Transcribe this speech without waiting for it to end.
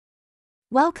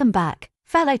Welcome back,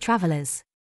 fellow travelers.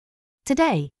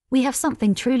 Today, we have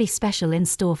something truly special in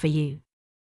store for you.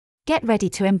 Get ready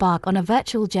to embark on a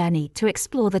virtual journey to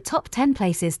explore the top 10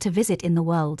 places to visit in the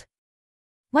world.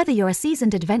 Whether you're a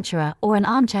seasoned adventurer or an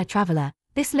armchair traveler,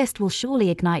 this list will surely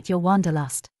ignite your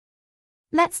wanderlust.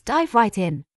 Let's dive right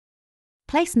in.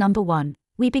 Place number 1,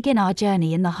 we begin our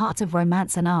journey in the heart of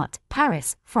romance and art,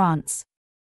 Paris, France.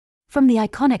 From the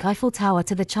iconic Eiffel Tower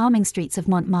to the charming streets of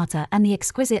Montmartre and the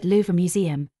exquisite Louvre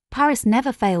Museum, Paris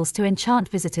never fails to enchant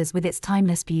visitors with its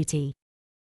timeless beauty.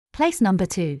 Place number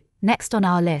 2, next on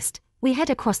our list, we head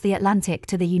across the Atlantic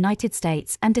to the United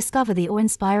States and discover the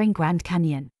awe-inspiring Grand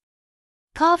Canyon.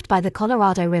 Carved by the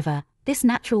Colorado River, this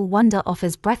natural wonder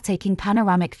offers breathtaking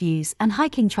panoramic views and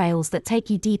hiking trails that take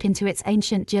you deep into its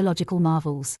ancient geological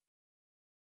marvels.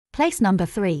 Place number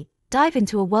 3, dive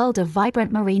into a world of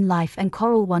vibrant marine life and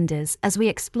coral wonders as we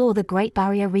explore the Great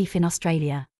Barrier Reef in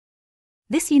Australia.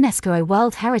 This UNESCO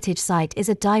World Heritage Site is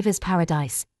a diver's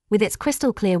paradise, with its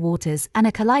crystal-clear waters and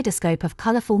a kaleidoscope of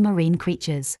colourful marine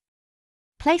creatures.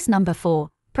 Place number 4,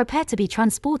 prepare to be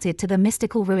transported to the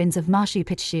mystical ruins of Machu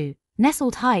Picchu,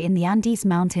 nestled high in the Andes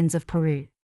Mountains of Peru.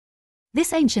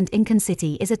 This ancient Incan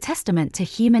city is a testament to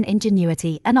human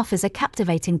ingenuity and offers a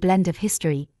captivating blend of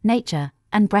history, nature,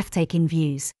 and breathtaking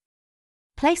views.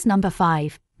 Place number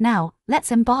 5, now,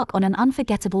 let's embark on an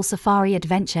unforgettable safari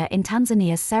adventure in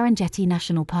Tanzania's Serengeti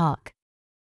National Park.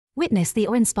 Witness the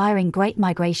awe-inspiring Great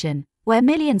Migration, where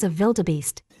millions of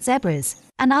wildebeest, zebras,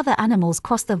 and other animals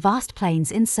cross the vast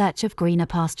plains in search of greener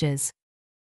pastures.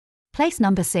 Place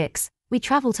number 6, we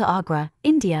travel to Agra,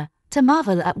 India, to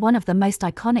marvel at one of the most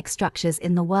iconic structures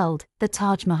in the world, the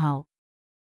Taj Mahal.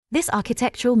 This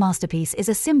architectural masterpiece is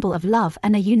a symbol of love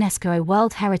and a UNESCO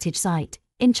World Heritage Site,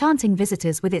 enchanting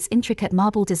visitors with its intricate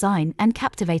marble design and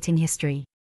captivating history.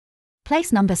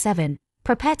 Place number 7,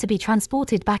 prepare to be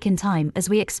transported back in time as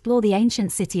we explore the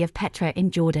ancient city of Petra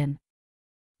in Jordan.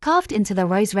 Carved into the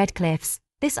rose-red cliffs,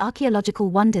 this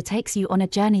archaeological wonder takes you on a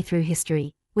journey through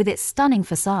history, with its stunning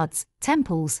facades,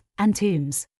 temples, and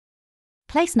tombs.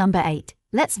 Place number 8,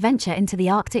 let's venture into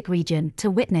the Arctic region to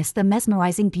witness the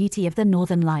mesmerizing beauty of the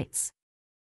Northern Lights.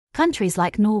 Countries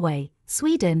like Norway,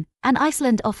 Sweden, and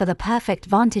Iceland offer the perfect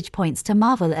vantage points to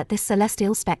marvel at this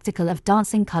celestial spectacle of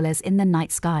dancing colors in the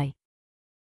night sky.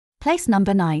 Place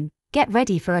number 9, get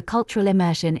ready for a cultural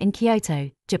immersion in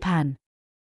Kyoto, Japan.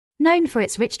 Known for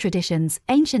its rich traditions,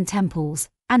 ancient temples,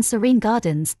 and serene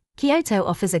gardens, Kyoto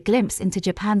offers a glimpse into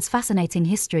Japan's fascinating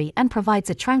history and provides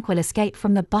a tranquil escape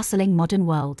from the bustling modern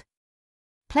world.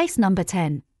 Place number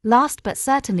 10, last but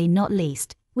certainly not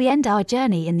least, we end our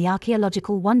journey in the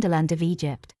archaeological wonderland of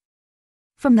Egypt.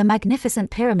 From the magnificent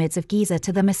pyramids of Giza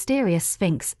to the mysterious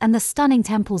Sphinx and the stunning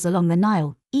temples along the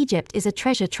Nile, Egypt is a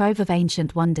treasure trove of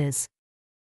ancient wonders.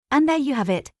 And there you have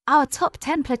it, our top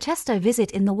 10 places visit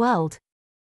in the world.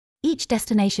 Each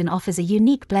destination offers a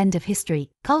unique blend of history,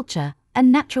 culture,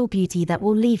 and natural beauty that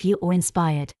will leave you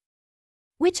awe-inspired.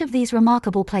 Which of these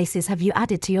remarkable places have you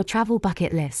added to your travel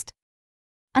bucket list?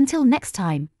 Until next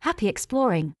time, happy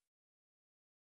exploring!